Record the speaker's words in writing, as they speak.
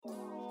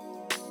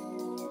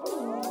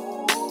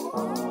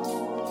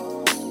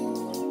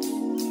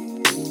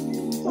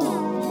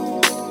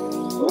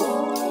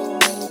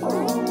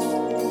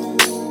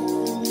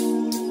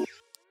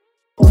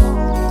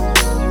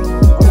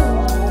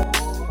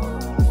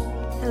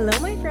Hello,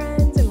 my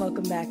friends, and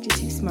welcome back to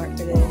Too Smart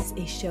for This,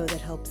 a show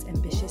that helps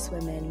ambitious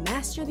women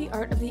master the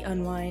art of the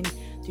unwind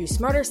through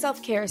smarter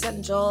self-care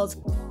essentials.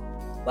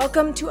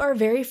 Welcome to our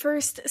very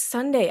first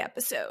Sunday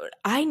episode.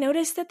 I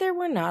noticed that there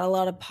were not a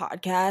lot of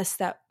podcasts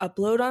that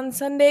upload on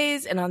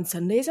Sundays, and on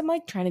Sundays I'm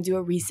like trying to do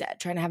a reset,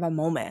 trying to have a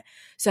moment.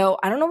 So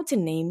I don't know what to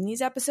name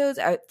these episodes.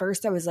 At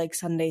first I was like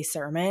Sunday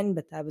sermon,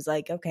 but I was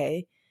like,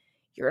 okay,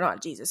 you're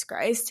not Jesus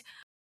Christ.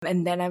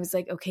 And then I was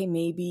like, okay,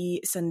 maybe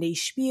Sunday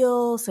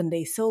spiel,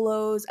 Sunday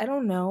solos, I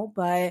don't know,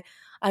 but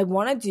I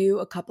want to do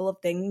a couple of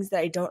things that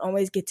I don't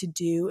always get to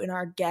do in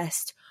our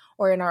guest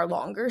or in our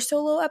longer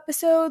solo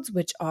episodes,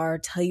 which are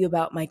tell you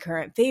about my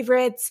current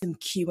favorites, some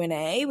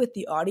Q&A with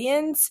the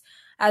audience,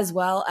 as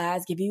well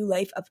as give you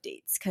life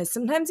updates. Because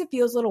sometimes it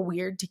feels a little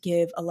weird to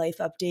give a life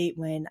update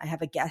when I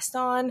have a guest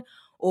on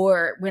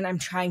or when I'm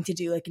trying to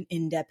do like an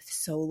in-depth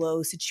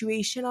solo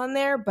situation on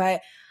there,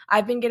 but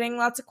I've been getting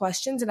lots of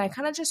questions and I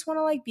kind of just want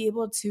to like be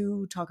able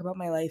to talk about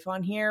my life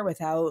on here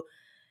without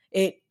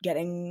it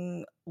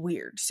getting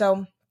weird.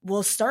 So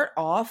we'll start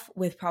off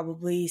with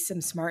probably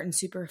some smart and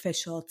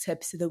superficial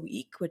tips of the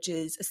week, which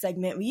is a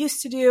segment we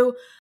used to do.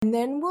 And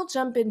then we'll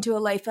jump into a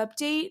life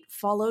update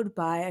followed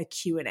by a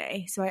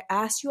Q&A. So I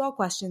asked you all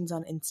questions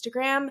on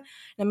Instagram and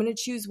I'm going to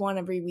choose one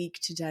every week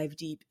to dive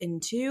deep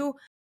into.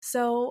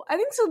 So I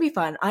think this will be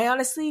fun. I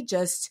honestly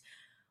just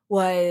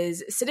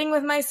was sitting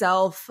with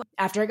myself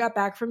after I got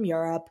back from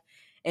Europe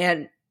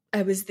and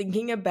I was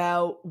thinking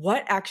about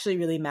what actually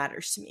really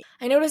matters to me.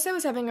 I noticed I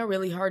was having a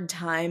really hard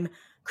time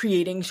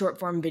creating short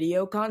form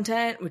video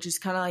content, which is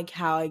kind of like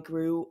how I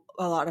grew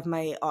a lot of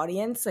my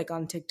audience, like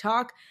on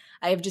TikTok.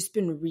 I have just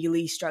been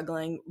really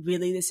struggling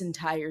really this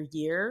entire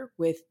year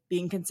with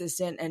being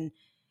consistent and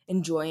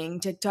enjoying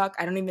TikTok.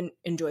 I don't even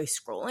enjoy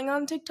scrolling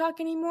on TikTok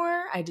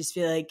anymore. I just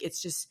feel like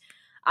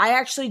I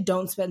actually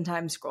don't spend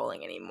time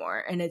scrolling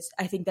anymore. And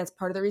I think that's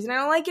part of the reason I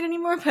don't like it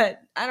anymore, but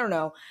I don't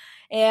know.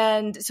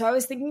 And so I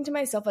was thinking to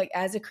myself, like,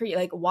 as a creator,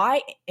 like,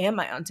 why am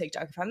I on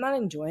TikTok? If I'm not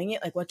enjoying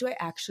it, like, what do I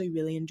actually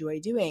really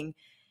enjoy doing?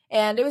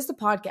 And it was the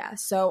podcast.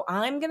 So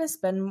I'm going to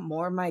spend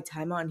more of my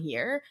time on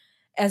here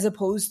as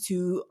opposed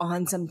to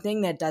on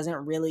something that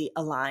doesn't really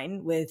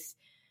align with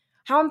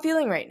how I'm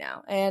feeling right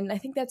now. And I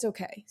think that's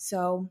okay.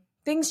 So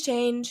things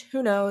change.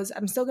 Who knows?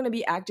 I'm still going to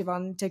be active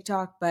on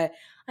TikTok, but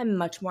I'm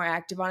much more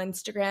active on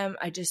Instagram.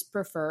 I just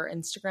prefer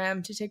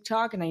Instagram to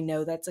TikTok. And I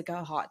know that's like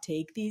a hot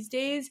take these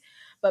days,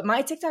 but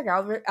my TikTok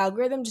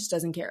algorithm just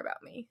doesn't care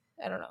about me.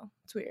 I don't know.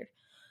 It's weird.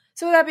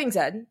 So with that being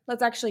said,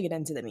 let's actually get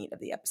into the meat of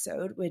the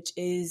episode, which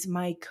is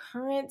my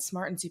current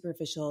smart and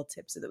superficial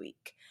tips of the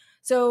week.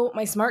 So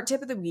my smart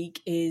tip of the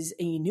week is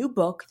a new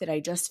book that I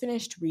just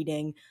finished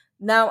reading.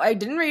 Now, I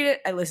didn't read it.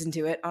 I listened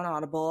to it on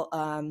Audible,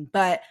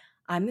 but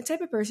I'm the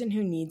type of person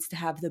who needs to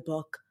have the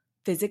book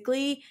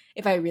physically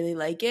if I really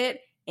like it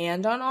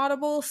and on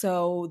Audible.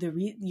 So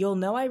you'll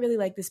know I really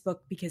like this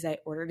book because I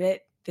ordered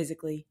it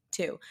physically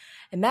too.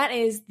 And that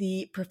is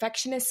The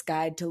Perfectionist's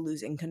Guide to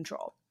Losing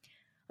Control.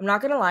 I'm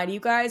not going to lie to you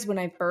guys. When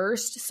I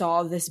first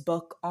saw this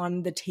book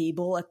on the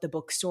table at the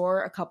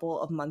bookstore a couple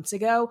of months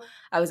ago,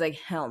 I was like,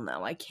 hell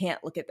no, I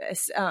can't look at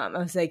this. I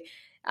was like,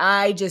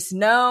 I just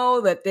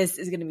know that this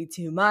is going to be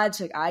too much.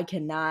 Like, I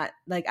cannot,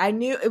 like, I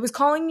knew it was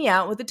calling me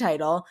out with the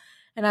title.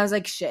 And I was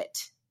like,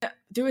 shit.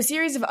 Through a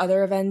series of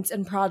other events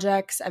and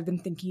projects, I've been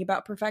thinking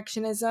about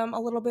perfectionism a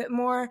little bit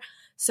more.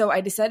 So I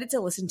decided to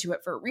listen to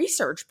it for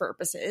research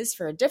purposes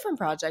for a different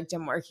project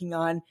I'm working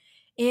on.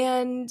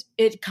 And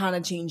it kind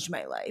of changed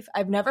my life.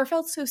 I've never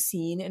felt so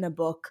seen in a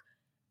book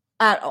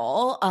at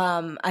all.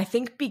 I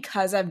think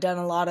because I've done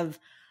a lot of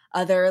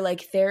other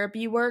like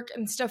therapy work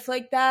and stuff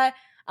like that,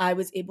 I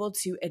was able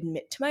to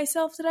admit to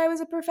myself that I was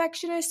a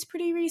perfectionist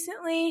pretty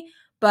recently,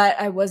 but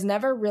I was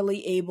never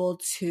really able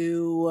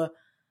to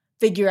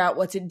figure out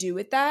what to do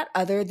with that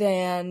other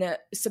than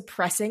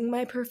suppressing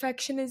my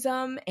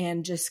perfectionism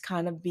and just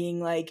kind of being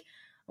like,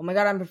 oh my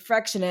God, I'm a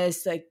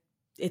perfectionist. Like,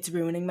 it's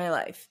ruining my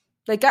life.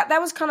 Like that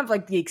was kind of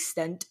like the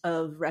extent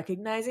of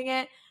recognizing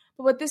it.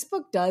 But what this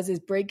book does is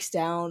breaks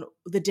down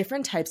the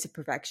different types of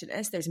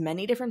perfectionists. There's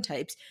many different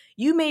types.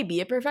 You may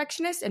be a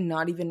perfectionist and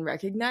not even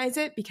recognize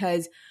it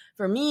because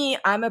for me,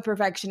 I'm a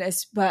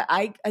perfectionist, but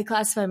I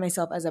classify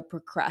myself as a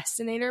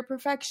procrastinator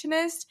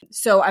perfectionist.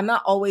 So I'm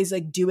not always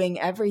like doing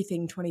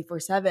everything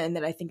 24/7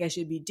 that I think I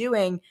should be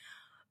doing,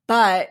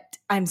 but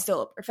I'm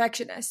still a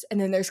perfectionist. And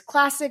then there's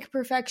classic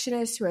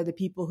perfectionists who are the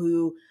people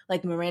who,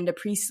 like Miranda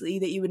Priestley,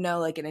 that you would know,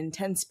 like an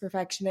intense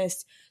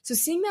perfectionist. So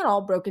seeing that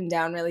all broken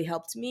down really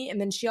helped me. And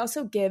then she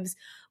also gives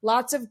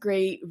lots of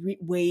great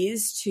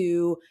ways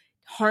to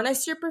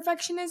harness your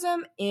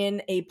perfectionism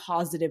in a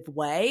positive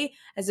way,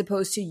 as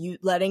opposed to you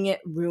letting it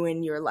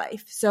ruin your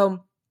life.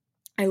 So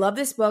I love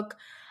this book.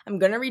 I'm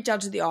going to reach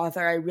out to the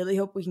author. I really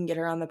hope we can get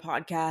her on the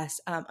podcast.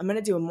 I'm going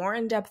to do a more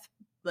in-depth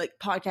like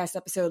podcast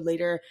episode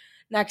later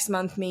next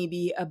month,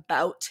 maybe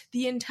about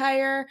the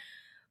entire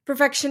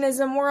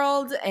perfectionism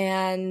world.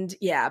 And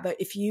yeah, but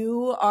if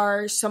you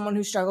are someone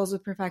who struggles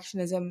with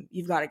perfectionism,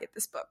 you've got to get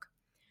this book.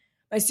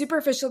 My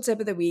superficial tip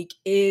of the week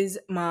is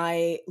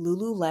my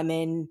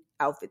Lululemon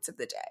outfits of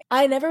the day.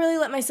 I never really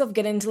let myself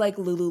get into like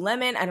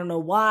Lululemon. I don't know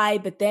why,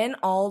 but then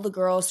all the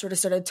girls sort of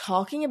started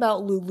talking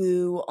about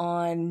Lulu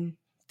on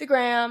the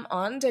gram,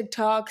 on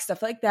TikTok,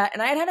 stuff like that.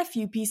 And I had a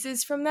few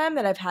pieces from them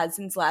that I've had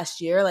since last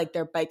year, like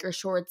their biker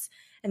shorts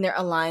and their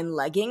Align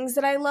leggings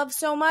that I love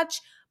so much.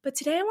 But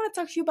today I want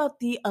to talk to you about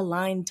the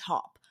Align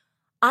top.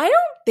 I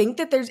don't think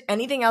that there's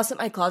anything else in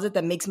my closet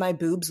that makes my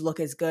boobs look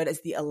as good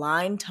as the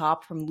Align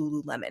top from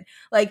Lululemon.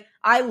 Like,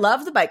 I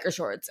love the biker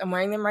shorts. I'm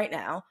wearing them right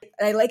now.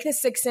 I like the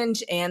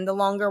 6-inch and the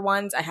longer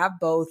ones. I have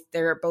both.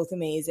 They're both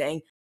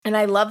amazing. And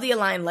I love the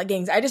Align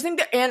leggings. I just think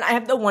that, and I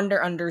have the Wonder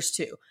Unders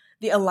too.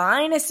 The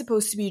Align is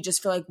supposed to be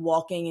just for like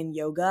walking and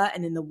yoga,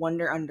 and then the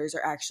Wonder Unders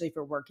are actually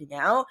for working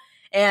out.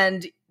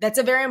 And that's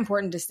a very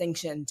important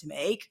distinction to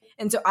make.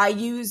 And so I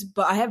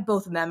have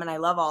both of them and I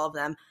love all of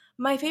them.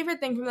 My favorite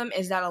thing from them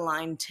is that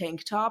Align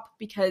tank top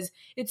because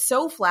it's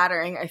so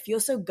flattering. I feel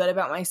so good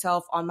about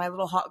myself on my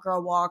little hot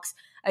girl walks.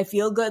 I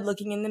feel good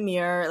looking in the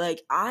mirror.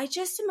 Like, I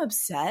just am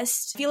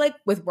obsessed. I feel like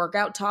with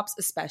workout tops,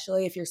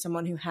 especially if you're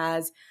someone who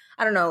has,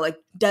 I don't know, like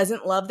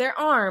doesn't love their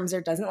arms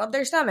or doesn't love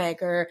their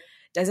stomach or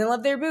doesn't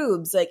love their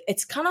boobs, like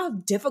it's kind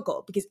of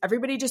difficult because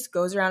everybody just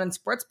goes around in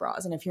sports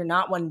bras. And if you're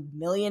not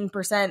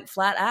 1,000,000%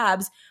 flat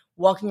abs,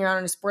 walking around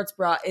in a sports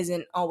bra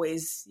isn't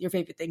always your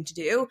favorite thing to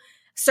do.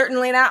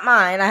 Certainly not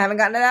mine. I haven't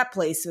gotten to that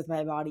place with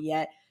my body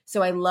yet.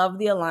 So I love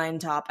the Align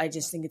top. I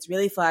just think it's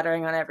really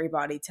flattering on every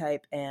body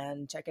type,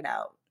 and check it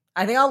out.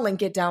 I think I'll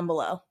link it down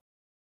below.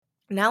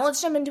 Now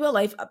let's jump into a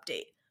life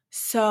update.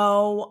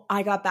 So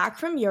I got back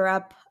from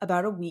Europe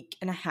about a week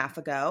and a half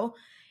ago,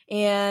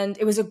 and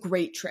it was a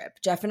great trip.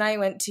 Jeff and I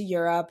went to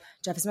Europe.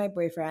 Jeff is my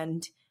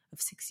boyfriend of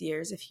 6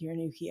 years, if you're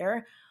new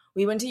here.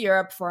 We went to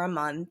Europe for a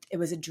month. It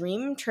was a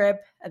dream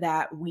trip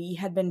that we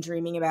had been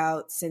dreaming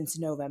about since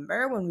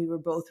November when we were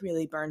both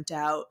really burnt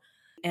out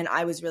and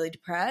I was really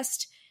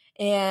depressed.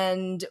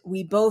 And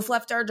we both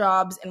left our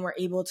jobs and were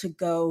able to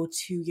go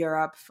to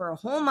Europe for a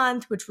whole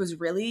month, which was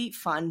really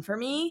fun for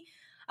me.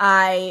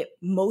 I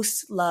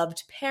most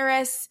loved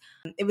Paris.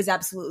 It was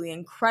absolutely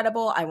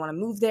incredible. I want to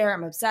move there.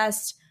 I'm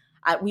obsessed.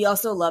 We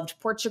also loved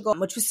Portugal,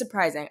 which was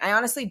surprising. I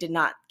honestly did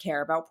not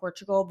care about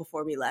Portugal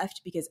before we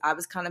left because I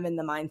was kind of in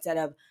the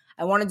mindset of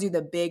I want to do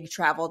the big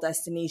travel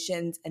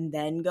destinations and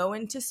then go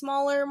into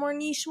smaller, more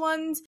niche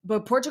ones.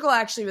 But Portugal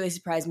actually really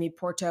surprised me,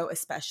 Porto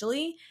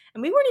especially.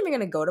 And we weren't even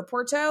going to go to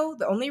Porto.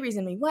 The only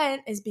reason we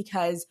went is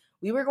because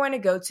we were going to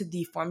go to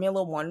the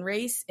Formula One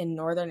race in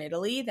northern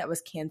Italy that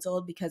was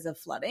canceled because of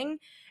flooding.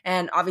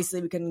 And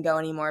obviously we couldn't go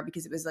anymore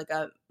because it was like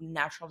a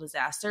natural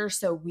disaster.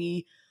 So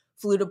we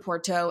flew to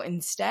Porto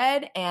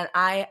instead, and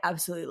I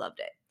absolutely loved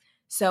it.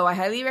 So I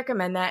highly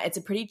recommend that. It's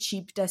a pretty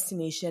cheap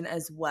destination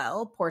as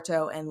well,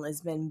 Porto and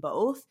Lisbon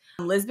both.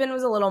 Lisbon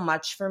was a little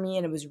much for me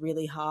and it was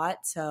really hot,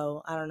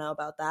 so I don't know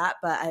about that,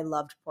 but I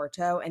loved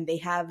Porto and they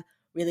have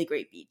really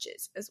great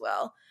beaches as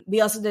well.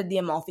 We also did the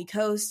Amalfi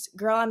Coast.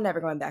 Girl, I'm never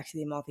going back to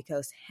the Amalfi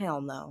Coast. Hell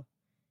no.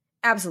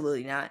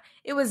 Absolutely not.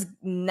 It was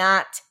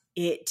not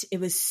it. It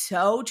was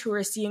so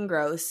touristy and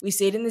gross. We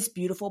stayed in this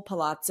beautiful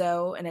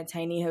palazzo in a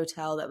tiny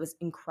hotel that was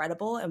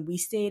incredible, and we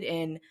stayed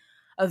in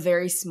a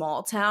very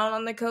small town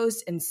on the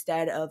coast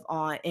instead of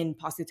in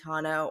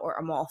Positano or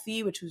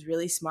Amalfi, which was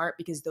really smart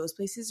because those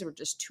places were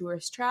just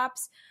tourist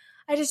traps.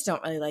 I just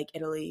don't really like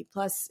Italy.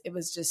 Plus, it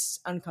was just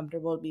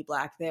uncomfortable to be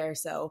Black there,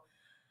 so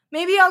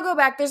maybe I'll go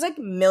back. There's like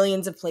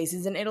millions of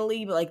places in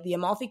Italy, but like the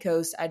Amalfi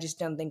Coast, I just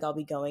don't think I'll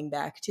be going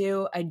back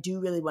to. I do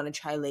really want to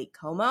try Lake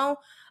Como,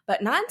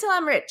 but not until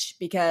I'm rich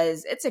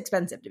because it's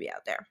expensive to be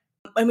out there.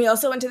 And we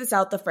also went to the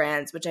south of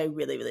France, which I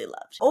really, really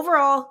loved.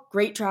 Overall,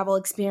 great travel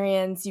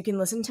experience. You can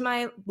listen to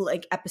my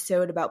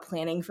episode about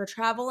planning for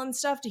travel and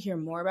stuff to hear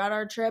more about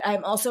our trip.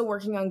 I'm also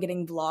working on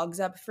getting vlogs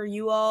up for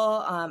you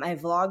all. I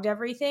vlogged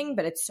everything,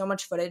 but it's so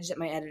much footage that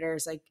my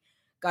editor's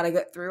gotta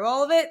get through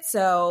all of it.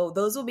 So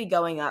those will be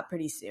going up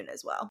pretty soon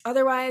as well.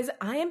 Otherwise,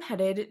 I am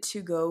headed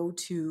to go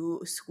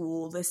to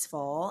school this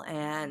fall.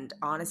 And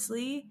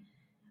honestly,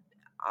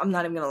 I'm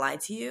not even gonna lie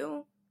to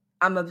you.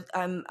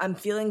 I'm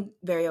feeling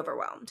very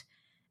overwhelmed.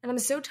 And I'm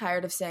so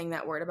tired of saying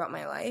that word about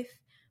my life.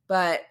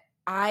 But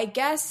I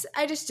guess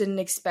I just didn't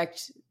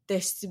expect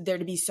there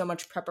to be so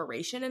much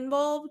preparation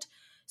involved.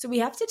 So we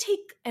have to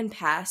take and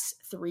pass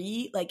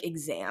 3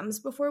 exams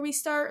before we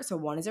start. So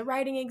one is a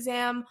writing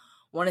exam,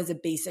 one is a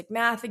basic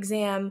math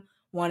exam,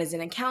 one is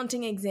an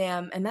accounting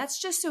exam, and that's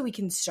just so we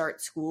can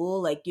start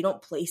school. You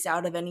don't place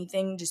out of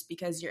anything just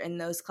because you're in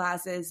those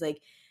classes. You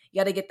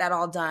got to get that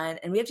all done,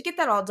 and we have to get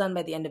that all done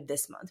by the end of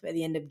this month, by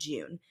the end of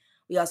June.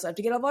 We also have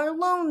to get all of our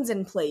loans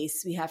in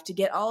place. We have to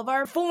get all of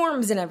our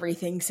forms and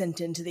everything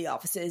sent into the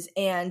offices,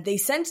 and they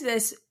sent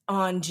this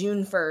on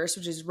June 1st,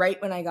 which is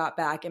right when I got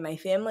back, and my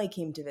family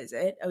came to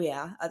visit. Oh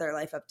yeah, other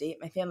life update.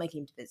 My family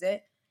came to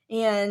visit.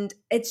 And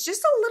it's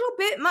just a little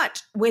bit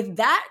much. With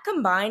that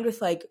combined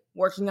with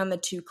working on the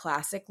 2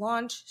 Classic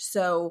launch,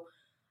 so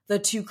the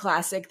 2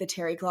 Classic, the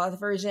terry cloth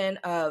version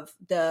of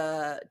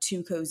the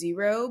 2 Cozy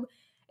robe,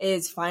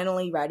 is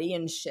finally ready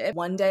and shipped.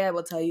 One day I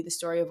will tell you the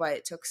story of why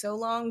it took so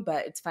long,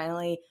 but it's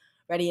finally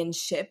ready and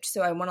shipped.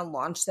 So I want to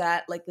launch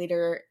that like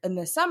later in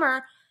the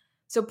summer.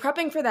 So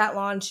prepping for that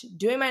launch,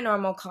 doing my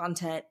normal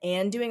content,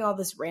 and doing all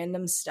this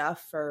random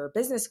stuff for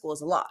business school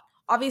is a lot.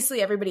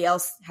 Obviously, everybody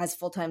else has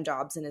full-time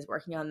jobs and is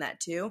working on that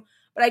too.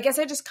 But I guess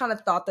I just kind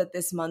of thought that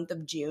this month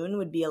of June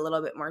would be a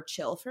little bit more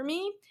chill for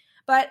me.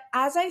 But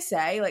as I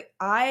say, like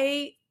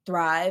I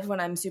thrive when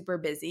I'm super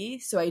busy.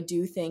 So I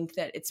do think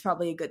that it's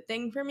probably a good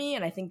thing for me.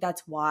 And I think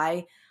that's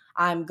why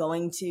I'm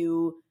going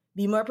to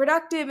be more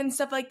productive and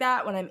stuff like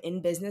that when I'm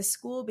in business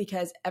school,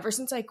 because ever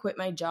since I quit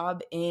my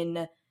job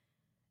in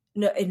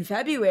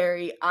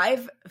February,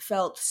 I've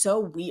felt so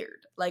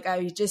weird. Like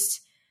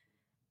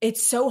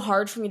it's so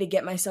hard for me to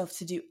get myself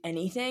to do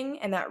anything.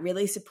 And that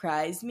really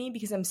surprised me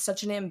because I'm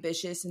such an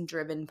ambitious and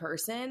driven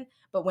person.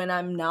 But when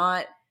I'm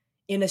not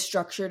in a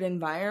structured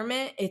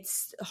environment,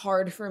 it's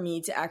hard for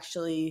me to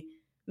actually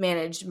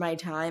manage my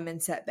time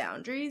and set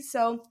boundaries.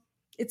 So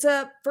it's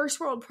a first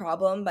world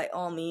problem by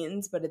all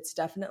means, but it's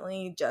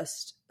definitely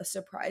just a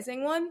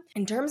surprising one.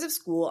 In terms of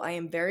school, I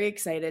am very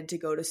excited to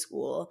go to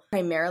school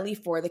primarily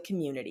for the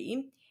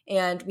community.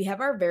 And we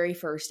have our very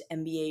first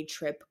MBA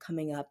trip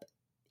coming up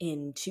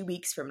in 2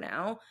 weeks from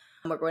now.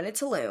 We're going to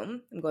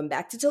Tulum. I'm going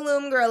back to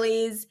Tulum,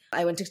 girlies.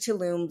 I went to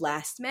Tulum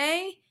last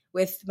May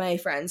with my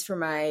friends for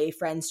my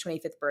friend's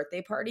 25th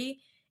birthday party,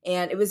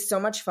 and it was so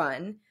much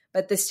fun.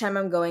 But this time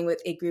I'm going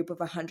with a group of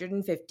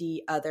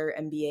 150 other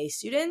MBA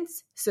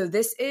students. So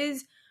this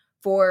is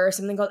for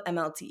something called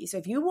MLT. So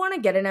if you want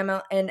to get an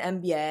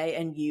MBA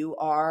and you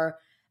are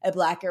a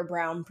Black or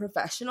Brown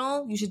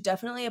professional, you should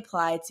definitely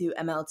apply to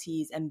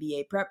MLT's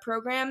MBA prep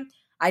program.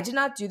 I did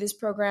not do this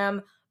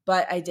program,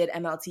 but I did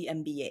MLT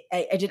MBA.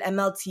 I did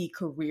MLT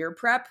career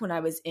prep when I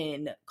was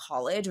in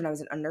college, when I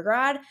was an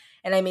undergrad,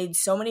 and I made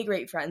so many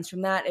great friends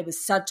from that. It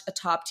was such a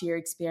top tier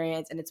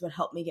experience, and it's what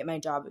helped me get my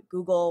job at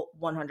Google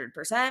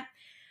 100%.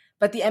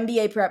 But the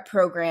MBA prep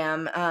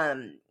program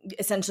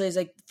essentially is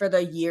like for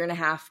the year and a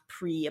half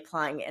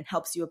pre-applying and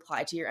helps you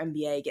apply to your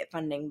MBA, get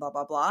funding, blah,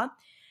 blah, blah.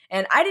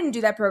 And I didn't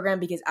do that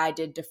program because I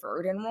did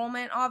deferred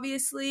enrollment,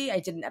 obviously. I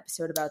did an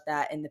episode about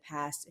that in the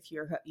past if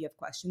you have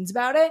questions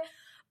about it.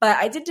 But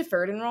I did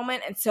deferred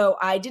enrollment, and so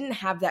I didn't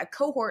have that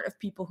cohort of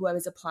people who I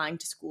was applying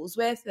to schools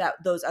with,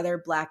 those other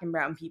Black and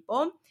Brown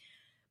people.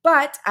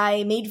 But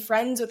I made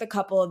friends with a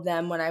couple of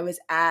them when I was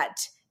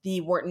at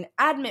the Wharton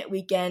Admit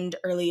weekend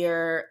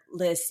earlier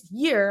this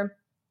year,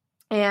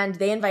 and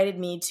they invited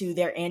me to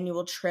their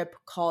annual trip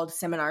called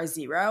Seminar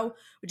Zero,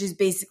 which is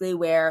basically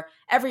where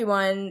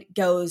everyone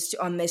goes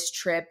on this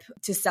trip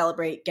to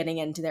celebrate getting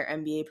into their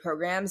MBA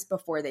programs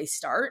before they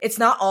start. It's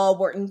not all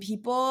Wharton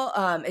people.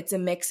 It's a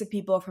mix of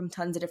people from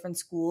tons of different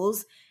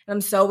schools. And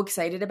I'm so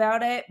excited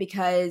about it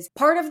because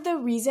part of the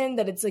reason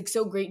that it's like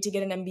so great to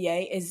get an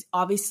MBA is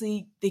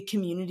obviously the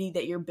community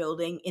that you're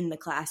building in the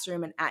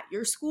classroom and at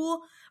your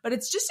school. But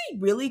it's just a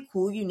really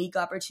cool, unique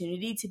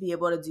opportunity to be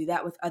able to do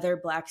that with other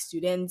Black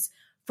students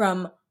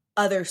from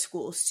other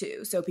schools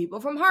too. So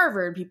people from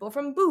Harvard, people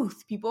from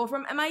Booth, people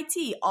from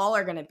MIT, all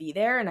are going to be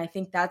there. And I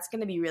think that's going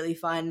to be really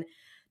fun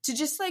to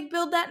just like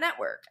build that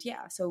network.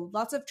 Yeah, so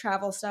lots of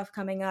travel stuff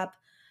coming up.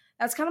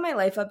 That's kind of my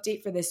life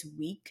update for this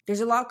week.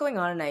 There's a lot going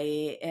on and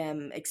I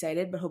am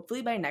excited, but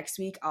hopefully by next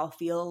week I'll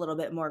feel a little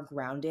bit more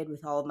grounded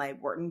with all of my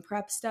Wharton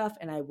prep stuff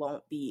and I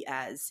won't be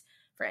as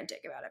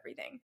frantic about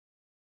everything.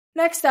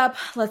 Next up,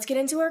 let's get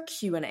into our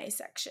Q&A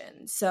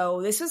section.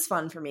 So this was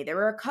fun for me. There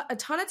were a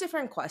ton of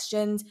different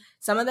questions.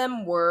 Some of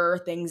them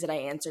were things that I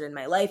answered in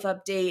my life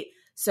update.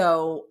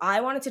 So I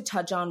wanted to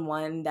touch on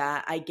one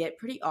that I get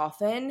pretty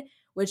often,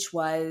 which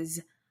was,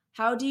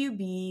 how do you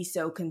be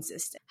so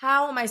consistent?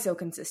 How am I so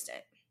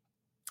consistent?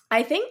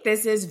 I think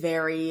this is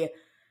very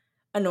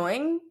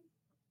annoying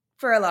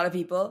for a lot of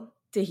people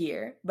to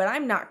hear, but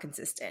I'm not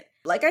consistent.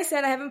 Like I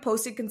said, I haven't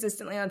posted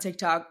consistently on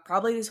TikTok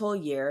probably this whole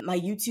year. My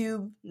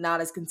YouTube,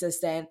 not as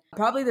consistent.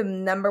 Probably the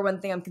number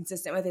one thing I'm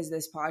consistent with is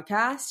this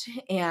podcast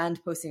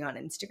and posting on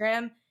Instagram.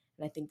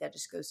 And I think that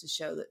just goes to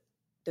show that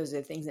those are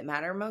the things that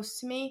matter most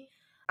to me.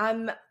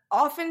 I'm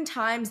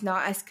oftentimes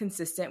not as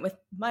consistent with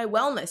my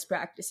wellness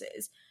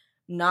practices.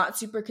 Not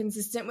super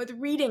consistent with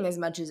reading as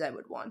much as I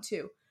would want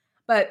to.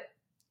 But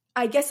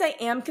I guess I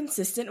am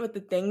consistent with the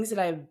things that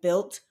I've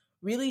built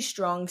really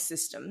strong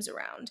systems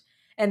around.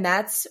 And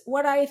that's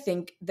what I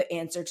think the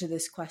answer to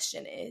this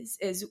question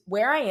is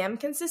where I am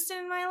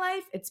consistent in my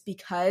life. It's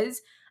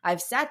because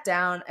I've sat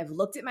down, I've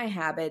looked at my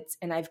habits,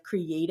 and I've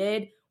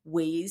created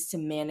ways to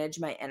manage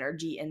my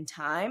energy and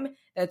time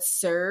that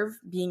serve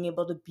being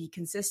able to be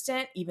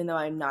consistent, even though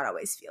I'm not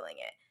always feeling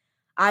it.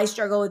 I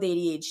struggle with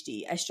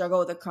ADHD. I struggle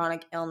with a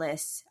chronic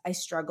illness. I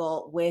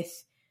struggle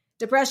with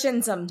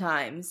depression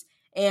sometimes.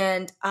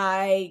 And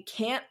I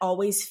can't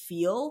always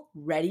feel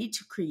ready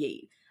to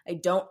create. I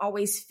don't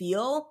always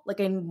feel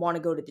like I want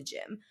to go to the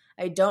gym.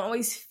 I don't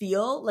always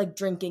feel like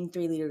drinking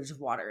 3 liters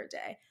of water a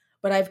day.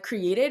 But I've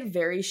created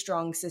very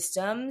strong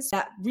systems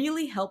that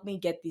really help me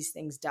get these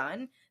things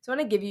done. So I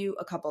want to give you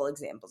a couple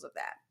examples of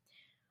that.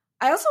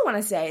 I also want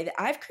to say that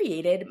I've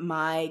created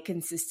my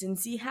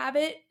consistency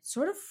habit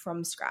sort of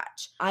from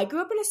scratch. I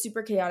grew up in a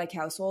super chaotic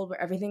household where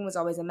everything was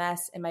always a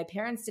mess, and my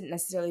parents didn't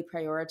necessarily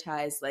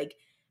prioritize like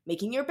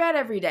making your bed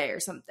every day or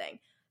something.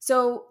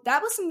 So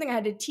that was something I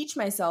had to teach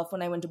myself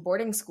when I went to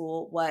boarding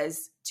school,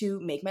 was to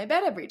make my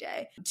bed every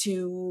day,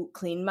 to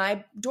clean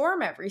my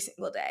dorm every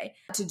single day,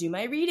 to do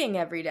my reading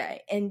every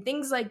day, and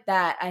things like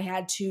that. I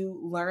had to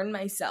learn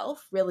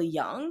myself really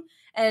young.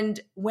 And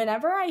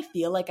whenever I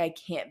feel like I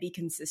can't be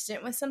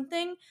consistent with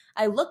something,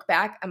 I look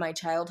back at my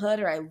childhood,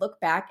 or I look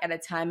back at a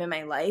time in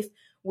my life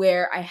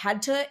where I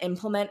had to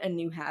implement a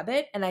new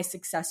habit and I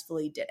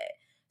successfully did it.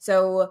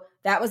 So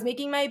that was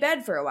making my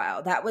bed for a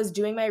while. That was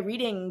doing my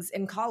readings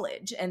in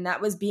college. And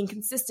that was being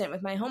consistent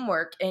with my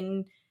homework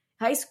in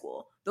high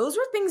school. Those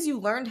were things you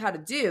learned how to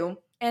do.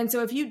 And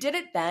so if you did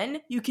it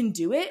then, you can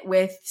do it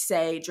with,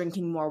 say,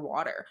 drinking more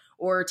water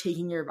or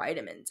taking your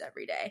vitamins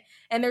every day.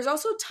 And there's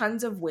also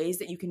tons of ways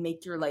that you can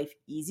make your life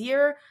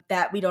easier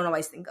that we don't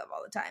always think of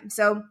all the time.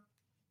 So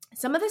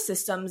some of the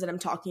systems that I'm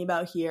talking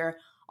about here,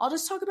 I'll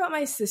just talk about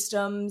my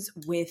systems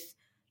with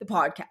the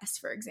podcast,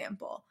 for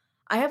example.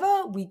 I have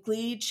a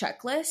weekly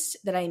checklist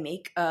that I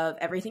make of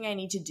everything I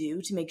need to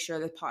do to make sure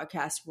the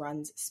podcast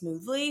runs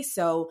smoothly.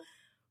 So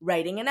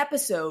writing an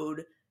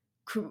episode,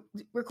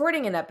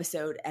 recording an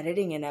episode,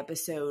 editing an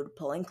episode,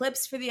 pulling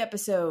clips for the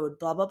episode,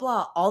 blah, blah,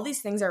 blah. All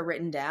these things are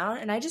written down,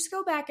 and I just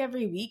go back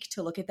every week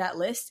to look at that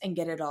list and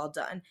get it all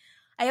done.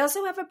 I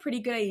also have a pretty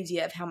good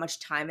idea of how much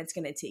time it's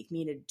going to take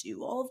me to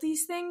do all of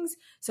these things,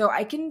 so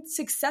I can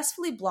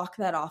successfully block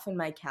that off in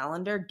my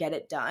calendar, get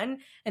it done,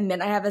 and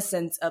then I have a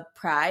sense of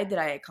pride that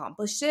I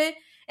accomplished it,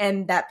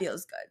 and that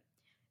feels good.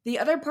 The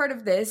other part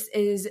of this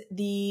is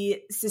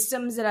the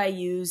systems that I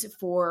use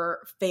for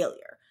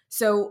failure.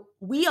 So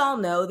we all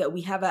know that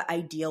we have an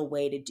ideal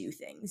way to do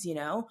things,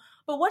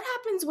 but what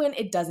happens when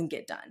it doesn't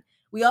get done?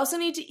 We also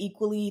need to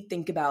equally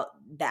think about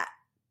that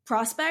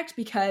prospect,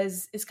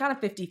 because it's kind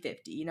of 50-50,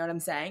 you know what I'm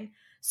saying?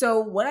 So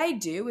what I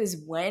do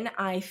is when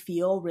I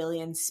feel really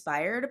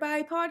inspired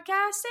by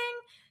podcasting,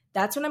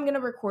 that's when I'm going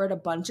to record a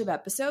bunch of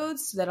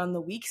episodes so that on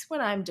the weeks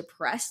when I'm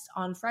depressed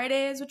on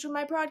Fridays, which are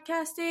my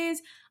podcast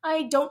days,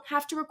 I don't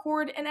have to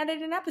record and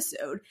edit an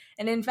episode.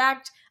 And in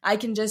fact, I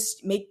can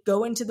just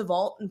go into the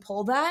vault and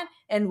pull that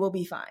and we'll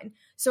be fine.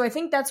 So I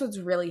think that's what's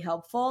really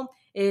helpful,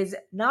 is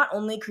not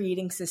only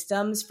creating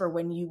systems for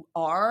when you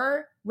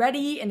are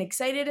ready and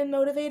excited and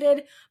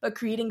motivated, but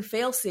creating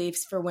fail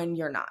safes for when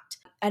you're not.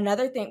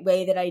 Another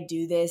way that I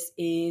do this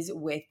is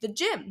with the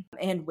gym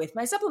and with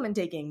my supplement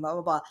taking, blah,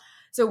 blah, blah.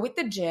 So with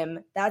the gym,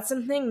 that's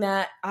something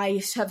that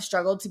I have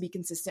struggled to be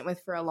consistent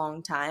with for a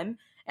long time.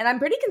 And I'm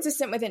pretty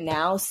consistent with it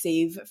now,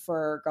 save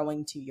for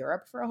going to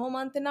Europe for a whole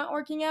month and not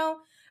working out.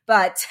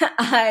 But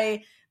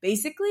I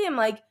basically am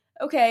like,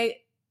 okay,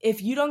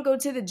 if you don't go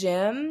to the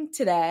gym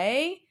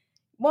today,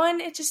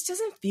 one, it just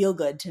doesn't feel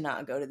good to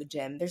not go to the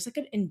gym. There's like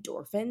an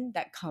endorphin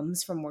that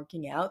comes from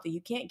working out that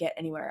you can't get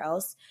anywhere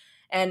else.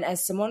 And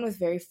as someone with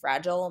very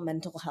fragile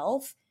mental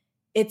health,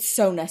 it's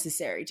so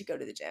necessary to go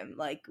to the gym,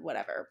 like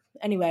whatever.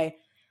 Anyway,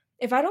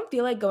 if I don't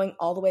feel like going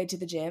all the way to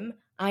the gym,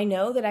 I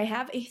know that I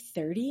have a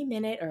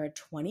 30-minute or a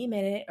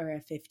 20-minute or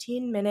a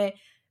 15-minute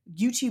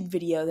YouTube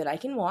video that I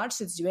can watch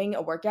that's doing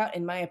a workout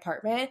in my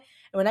apartment.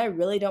 And when I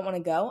really don't want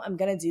to go, I'm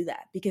going to do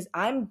that because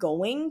I'm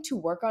going to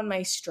work on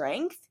my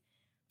strength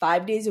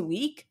 5 days a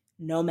week,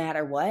 no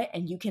matter what.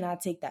 And you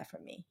cannot take that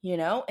from me,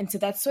 And so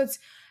that's what's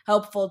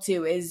helpful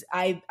too, is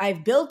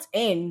I've built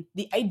in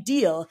the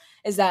ideal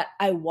is that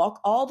I walk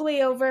all the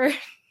way over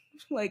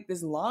like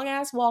this long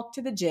ass walk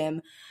to the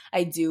gym.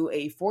 I do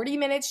a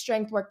 40-minute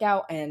strength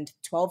workout and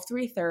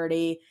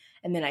 12-3-30,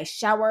 and then I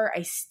shower,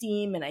 I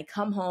steam, and I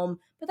come home.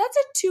 But that's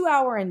a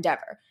 2-hour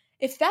endeavor.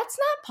 If that's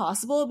not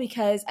possible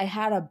because I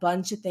had a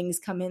bunch of things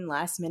come in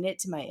last minute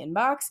to my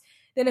inbox,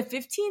 then a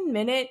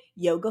 15-minute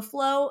yoga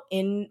flow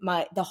in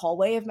the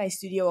hallway of my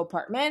studio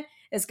apartment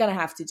is going to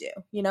have to do,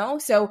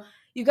 So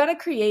you got to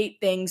create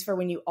things for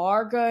when you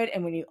are good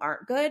and when you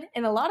aren't good.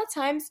 And a lot of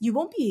times you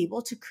won't be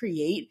able to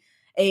create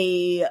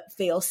a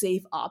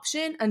fail-safe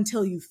option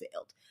until you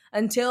failed,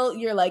 until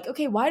you're like,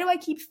 okay, why do I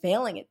keep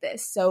failing at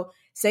this? So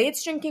say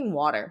it's drinking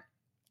water.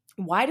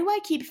 Why do I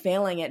keep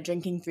failing at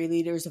drinking 3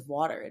 liters of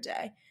water a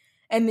day?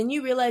 And then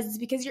you realize it's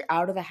because you're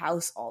out of the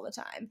house all the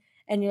time.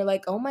 And you're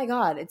like, oh my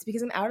God, it's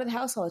because I'm out of the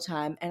house all the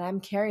time and I'm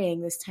carrying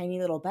this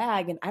tiny little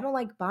bag and I don't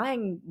like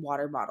buying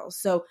water bottles.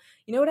 So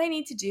you know what I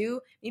need to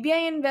do? Maybe I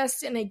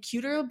invest in a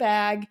cuter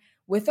bag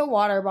with a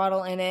water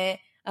bottle in it,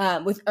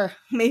 or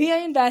maybe I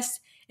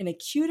invest in a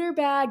cuter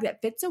bag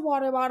that fits a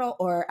water bottle,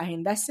 or I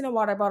invest in a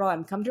water bottle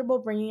I'm comfortable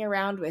bringing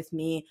around with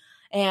me.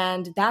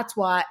 And that's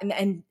why,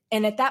 and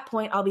at that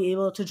point, I'll be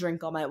able to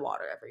drink all my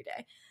water every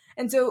day.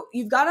 And so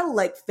you've got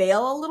to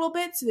fail a little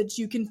bit so that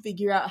you can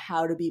figure out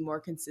how to be more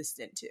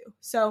consistent too.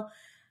 So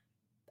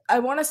I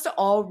want us to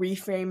all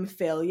reframe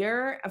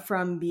failure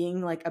from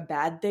being a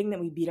bad thing that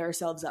we beat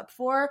ourselves up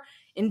for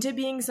into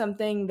being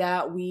something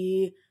that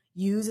we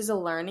use as a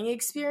learning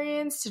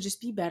experience to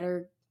just be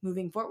better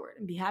moving forward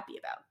and be happy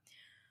about.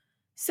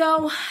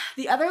 So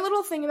the other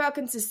little thing about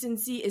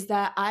consistency is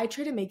that I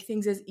try to make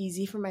things as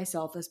easy for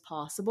myself as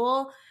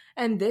possible.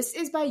 And this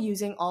is by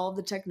using all of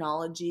the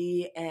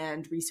technology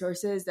and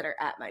resources that are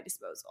at my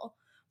disposal.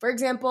 For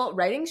example,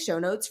 writing show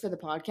notes for the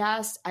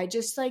podcast, I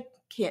just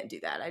can't do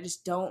that. I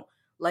just don't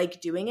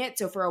like doing it.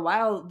 So for a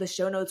while, the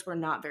show notes were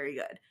not very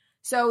good.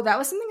 So that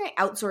was something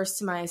I outsourced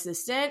to my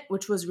assistant,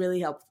 which was really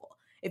helpful.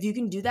 If you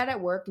can do that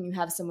at work and you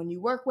have someone you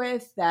work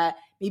with that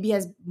maybe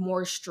has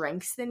more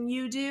strengths than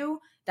you do,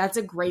 that's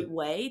a great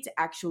way to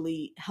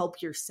actually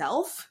help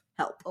yourself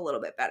help a little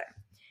bit better.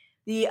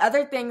 The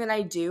other thing that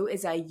I do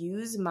is I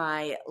use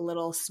my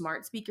little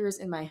smart speakers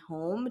in my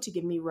home to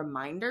give me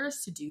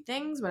reminders to do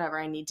things whenever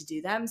I need to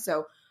do them.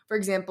 So, for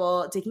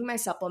example, taking my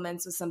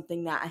supplements was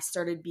something that I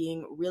started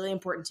being really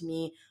important to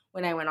me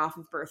when I went off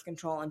of birth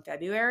control in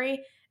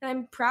February. And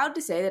I'm proud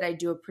to say that I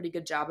do a pretty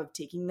good job of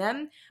taking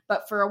them.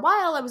 But for a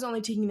while, I was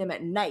only taking them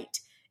at night.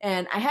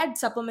 And I had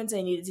supplements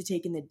I needed to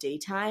take in the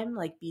daytime,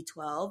 like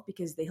B12,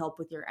 because they help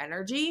with your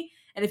energy.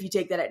 And if you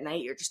take that at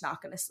night, you're just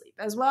not going to sleep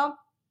as well.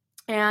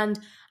 And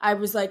I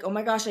was like, oh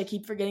my gosh, I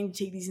keep forgetting to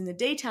take these in the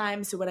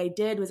daytime. So what I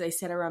did was I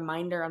set a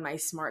reminder on my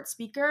smart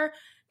speaker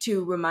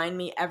to remind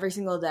me every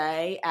single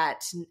day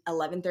at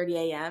 11:30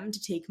 a.m.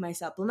 to take my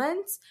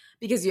supplements,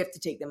 because you have to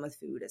take them with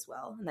food as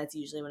well. And that's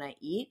usually when I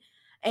eat.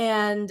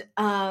 And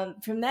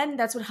from then,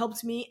 that's what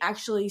helped me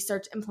actually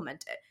start to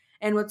implement it.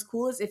 And what's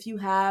cool is if you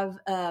have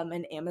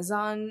an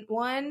Amazon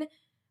one,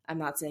 I'm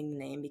not saying the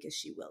name because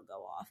she will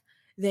go off,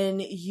 then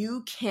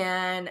you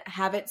can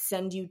have it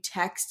send you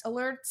text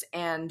alerts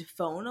and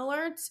phone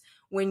alerts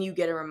when you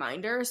get a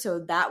reminder.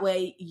 So that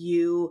way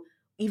you,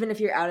 even if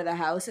you're out of the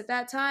house at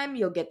that time,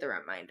 you'll get the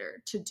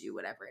reminder to do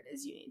whatever it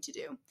is you need to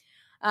do.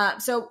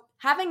 So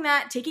having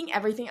that, taking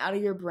everything out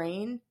of your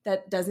brain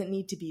that doesn't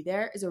need to be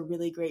there is a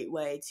really great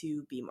way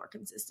to be more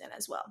consistent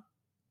as well.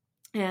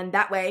 And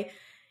that way,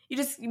 you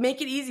just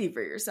make it easy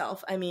for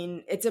yourself. I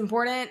mean, it's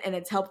important and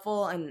it's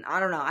helpful, and I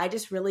don't know, I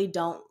just really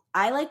don't,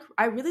 I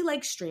really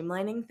like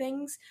streamlining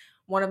things.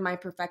 One of my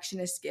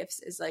perfectionist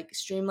gifts is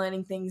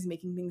streamlining things,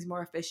 making things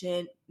more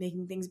efficient,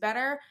 making things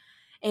better.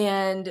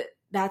 And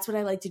that's what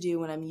I like to do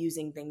when I'm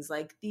using things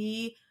like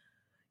the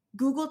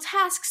Google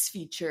Tasks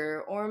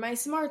feature or my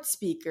smart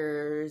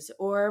speakers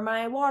or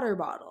my water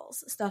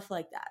bottles, stuff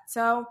like that.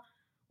 So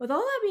with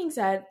all that being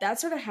said,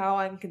 that's sort of how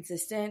I'm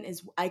consistent,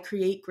 is I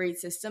create great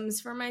systems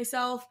for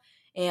myself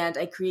and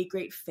I create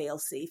great fail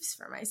safes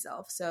for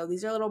myself. So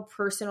these are little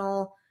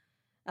personal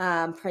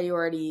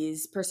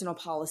priorities, personal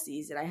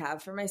policies that I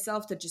have for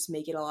myself to just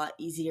make it a lot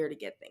easier to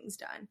get things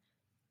done.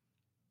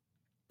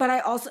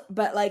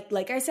 But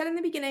like I said in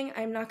the beginning,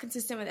 I'm not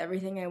consistent with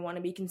everything I want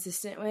to be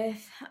consistent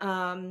with.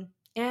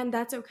 And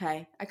that's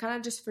okay. I kind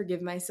of just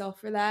forgive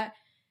myself for that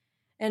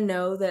and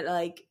know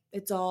that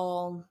it's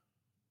all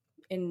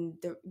in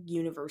the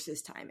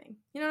universe's timing.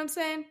 You know what I'm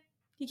saying?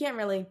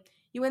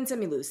 You win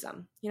some, you lose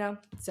some,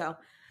 So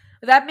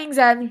with that being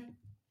said,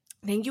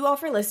 thank you all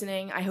for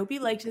listening. I hope you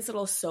liked this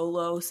little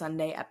solo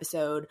Sunday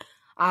episode.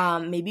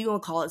 Maybe we'll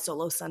call it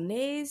Solo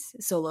Sundays,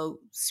 Solo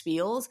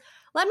Spiels.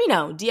 Let me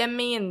know. DM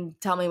me and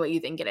tell me what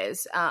you think it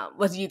is.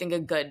 What do you think a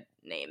good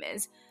name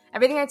is?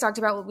 Everything I talked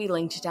about will be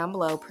linked down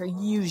below per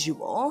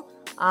usual.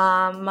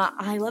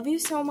 I love you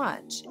so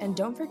much. And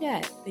don't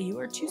forget that you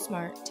are too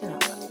smart to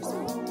not love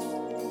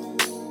yourself.